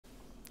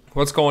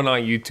What's going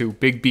on,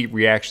 YouTube? Big Beat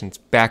Reactions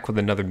back with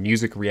another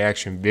music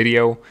reaction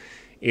video.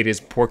 It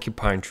is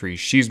Porcupine Tree.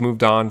 She's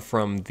moved on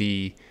from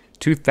the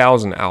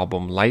 2000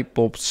 album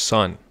Lightbulb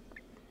Sun.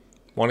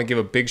 Want to give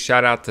a big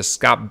shout out to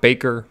Scott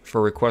Baker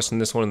for requesting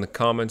this one in the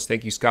comments.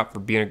 Thank you, Scott, for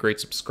being a great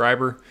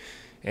subscriber.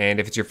 And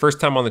if it's your first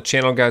time on the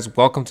channel, guys,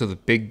 welcome to the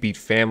Big Beat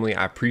family.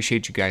 I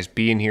appreciate you guys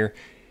being here.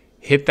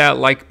 Hit that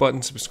like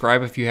button,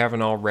 subscribe if you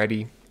haven't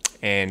already.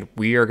 And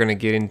we are going to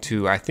get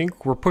into, I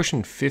think we're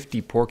pushing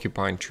 50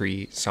 Porcupine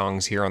Tree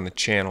songs here on the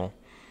channel.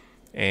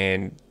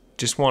 And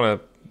just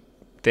want to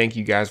thank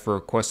you guys for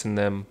requesting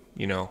them.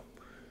 You know,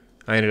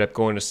 I ended up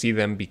going to see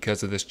them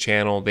because of this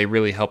channel. They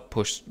really helped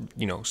push,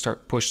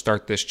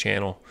 start this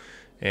channel.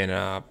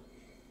 And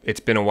it's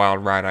been a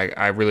wild ride.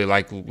 I really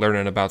like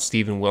learning about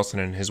Steven Wilson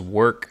and his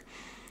work.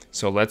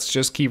 So let's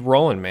just keep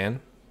rolling,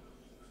 man.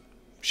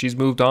 She's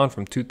moved on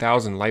from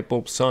 2000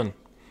 Lightbulb Sun.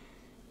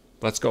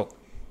 Let's go.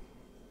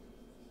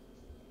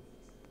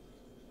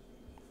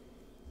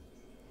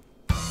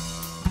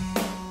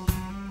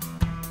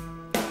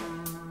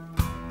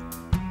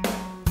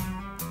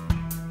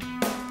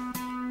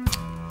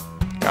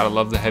 Gotta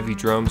love the heavy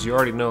drums, you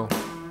already know.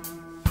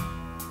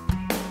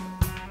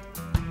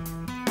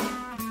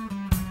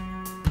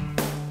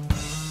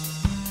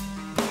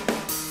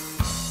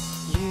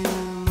 You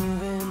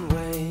move in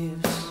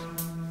waves,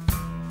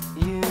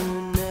 you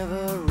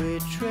never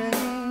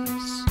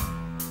retrace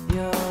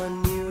your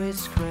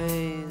newest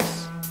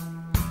craze.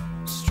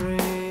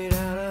 Straight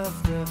out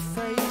of the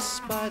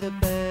face by the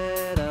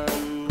bed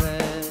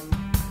unread.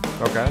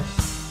 Okay.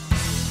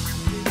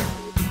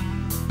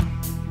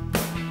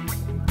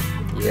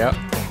 Yep.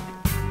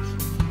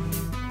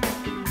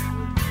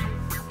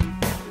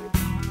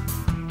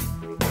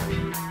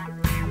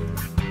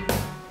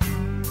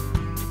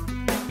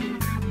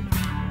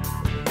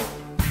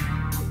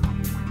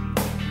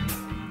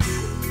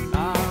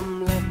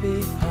 I'm left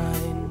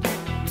behind,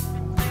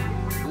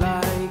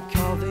 like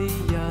all the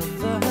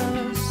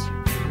others.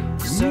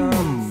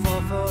 Some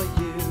fall for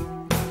you.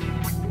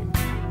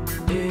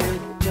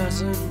 It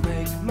doesn't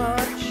make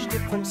much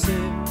difference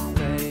if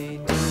they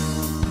do.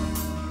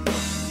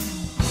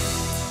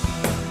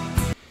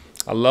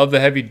 I love the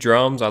heavy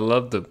drums. I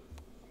love the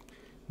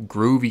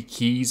groovy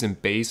keys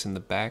and bass in the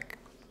back.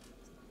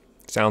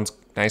 Sounds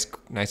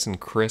nice and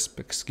crisp.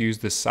 Excuse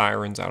the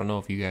sirens. I don't know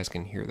if you guys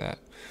can hear that.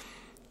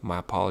 My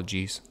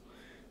apologies.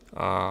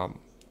 I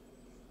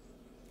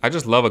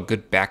just love a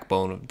good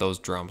backbone of those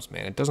drums,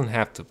 man. It doesn't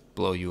have to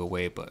blow you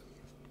away, but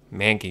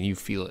man, can you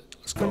feel it.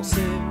 Let's go.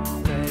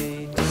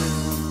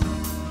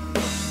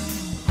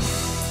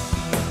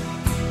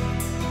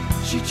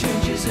 She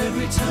changes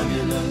every time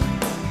you look.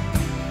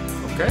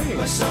 Okay.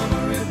 My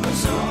summer it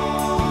was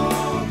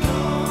all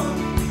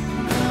gone.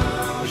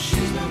 Now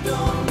she's moved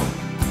on.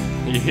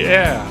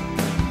 Yeah.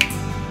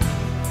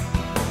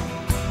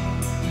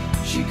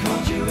 She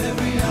called you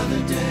every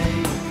other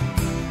day.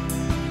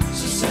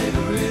 So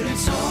savor it,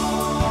 it's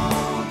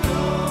all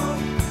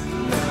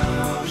gone.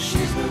 Now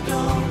she's moved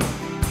on.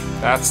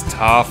 That's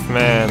tough,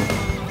 man.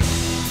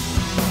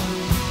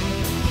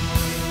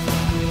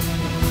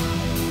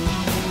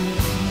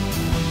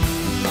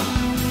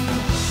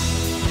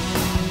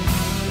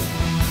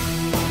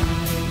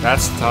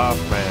 That's tough,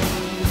 man.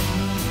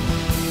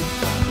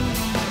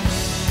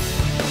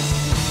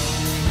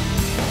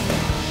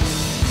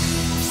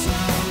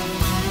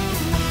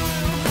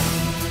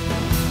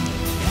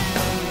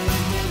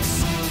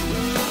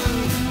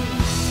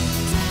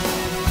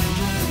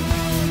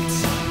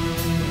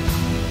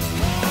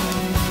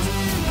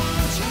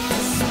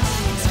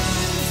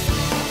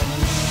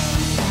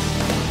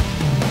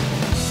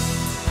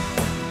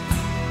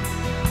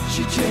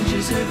 She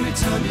changes every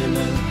time you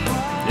look.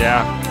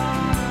 Yeah.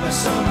 My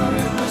summer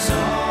it was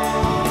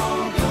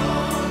all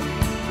gone.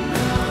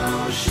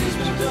 Now she's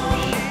moved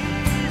on.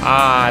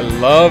 I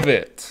love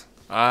it.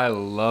 I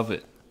love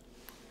it.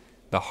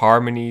 The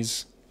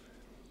harmonies,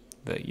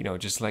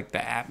 just like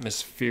the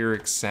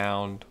atmospheric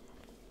sound.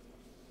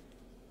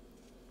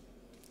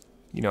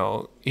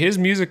 His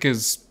music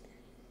is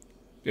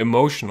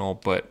emotional,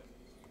 but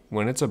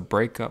when it's a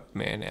breakup,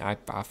 man,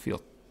 I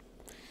feel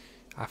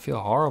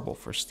horrible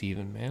for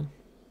Steven, man.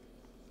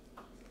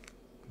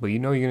 But you're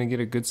gonna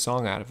get a good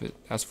song out of it.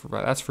 That's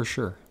for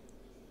sure.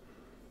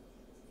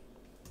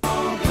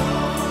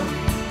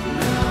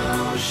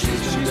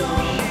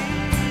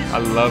 I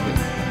love it.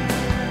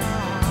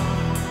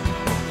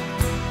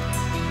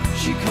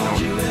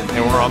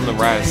 And we're on the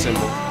right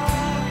symbol.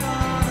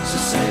 So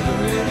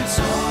savor it, it's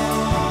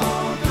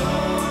all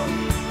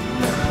gone.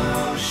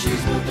 Now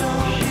she's moved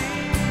on.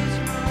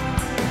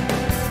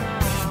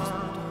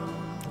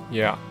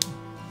 Yeah.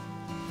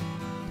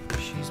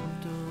 She's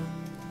moved on.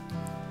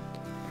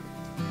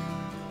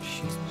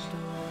 She's moved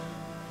on.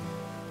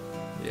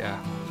 Yeah.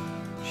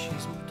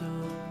 She's moved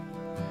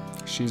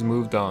on. She's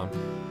moved on.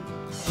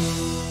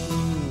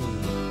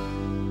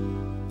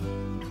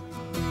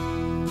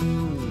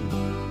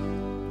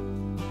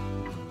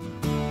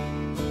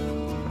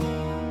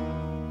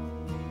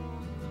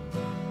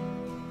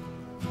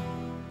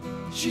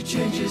 She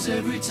changes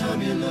every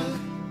time you look.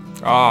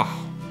 Ah,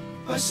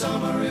 By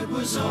summer it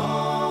was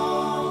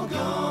all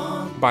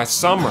gone. by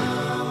summer.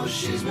 Now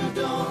she's moved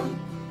on.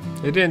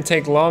 It didn't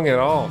take long at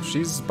all.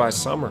 She's by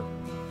summer.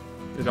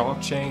 It all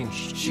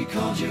changed. She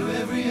called you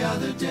every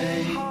other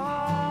day.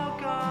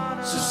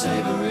 So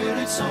savor it,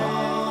 it's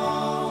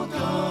all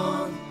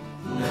gone.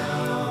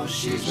 Now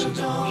she's moved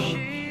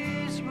on.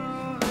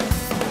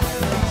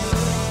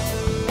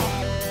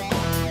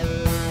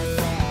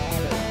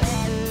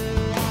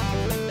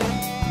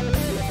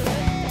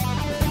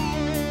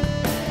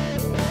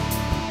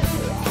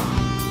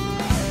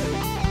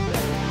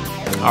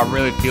 I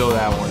really feel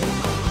that one.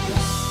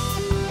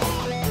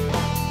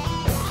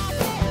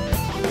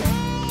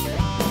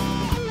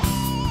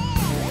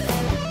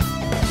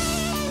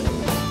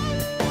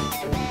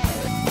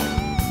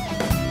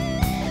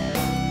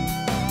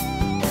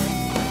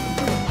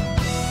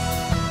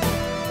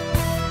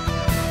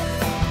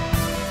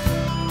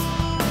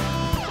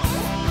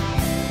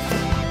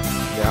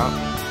 Yeah,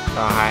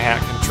 hi-hat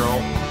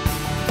control.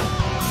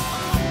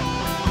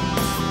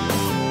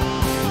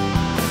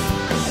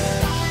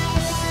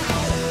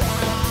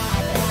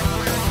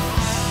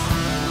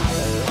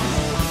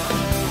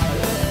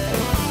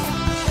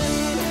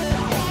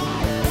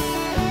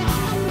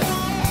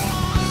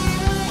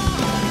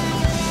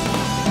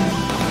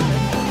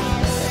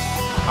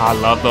 I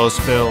love those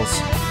fills.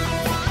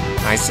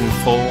 Nice and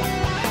full.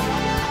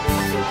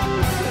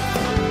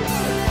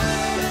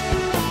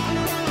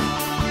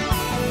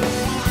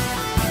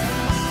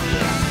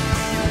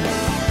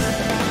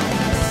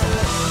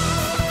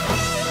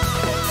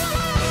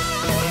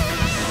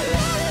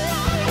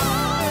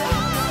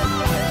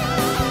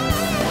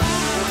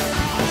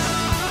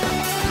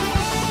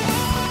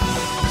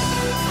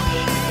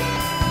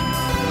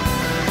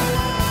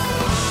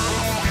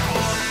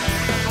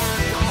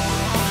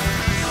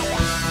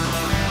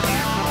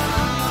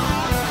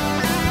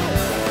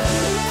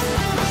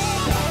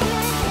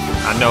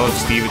 I know if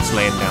Steven's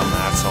laying down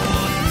that solo.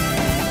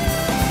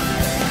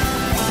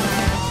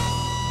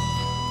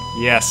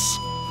 Yes.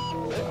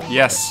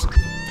 Yes.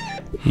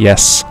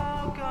 Yes.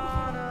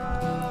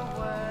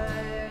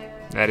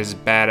 That is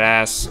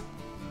badass.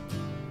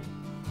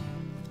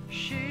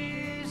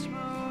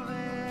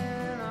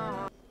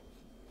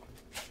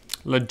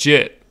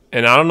 Legit.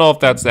 And I don't know if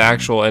that's the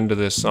actual end of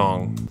this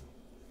song.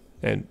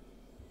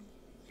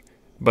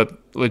 But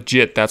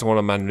legit, that's one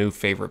of my new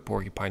favorite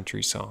Porcupine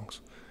Tree songs.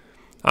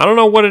 I don't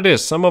know what it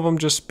is. Some of them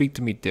just speak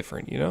to me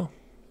different, you know?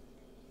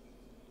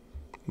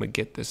 I'm gonna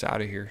get this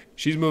out of here.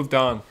 She's moved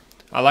on.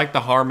 I like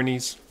the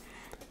harmonies.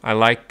 I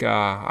like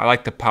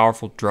the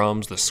powerful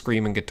drums, the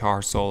screaming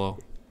guitar solo.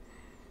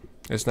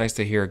 It's nice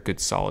to hear a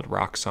good solid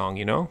rock song,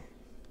 you know?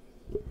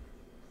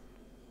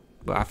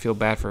 But I feel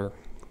bad for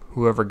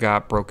whoever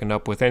got broken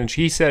up with. And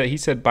he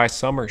said by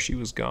summer she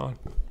was gone.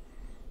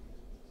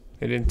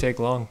 It didn't take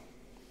long.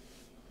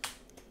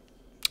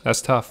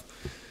 That's tough.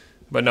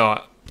 But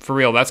no, for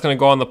real, that's going to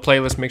go on the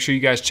playlist. Make sure you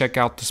guys check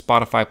out the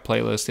Spotify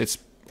playlist. It's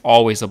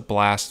always a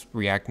blast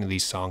reacting to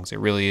these songs. It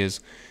really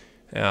is.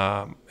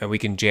 And we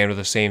can jam to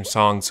the same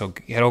song. So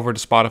head over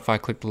to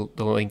Spotify, click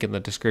the link in the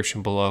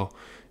description below.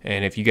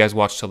 And if you guys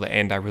watch till the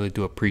end, I really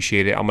do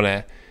appreciate it. I'm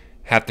going to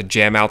have to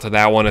jam out to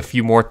that one a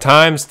few more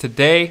times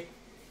today.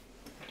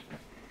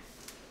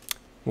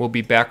 We'll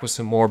be back with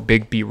some more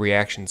Big Beat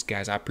reactions,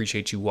 guys. I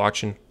appreciate you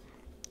watching.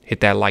 Hit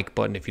that like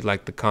button if you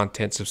like the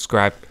content.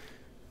 Subscribe.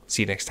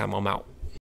 See you next time. I'm out.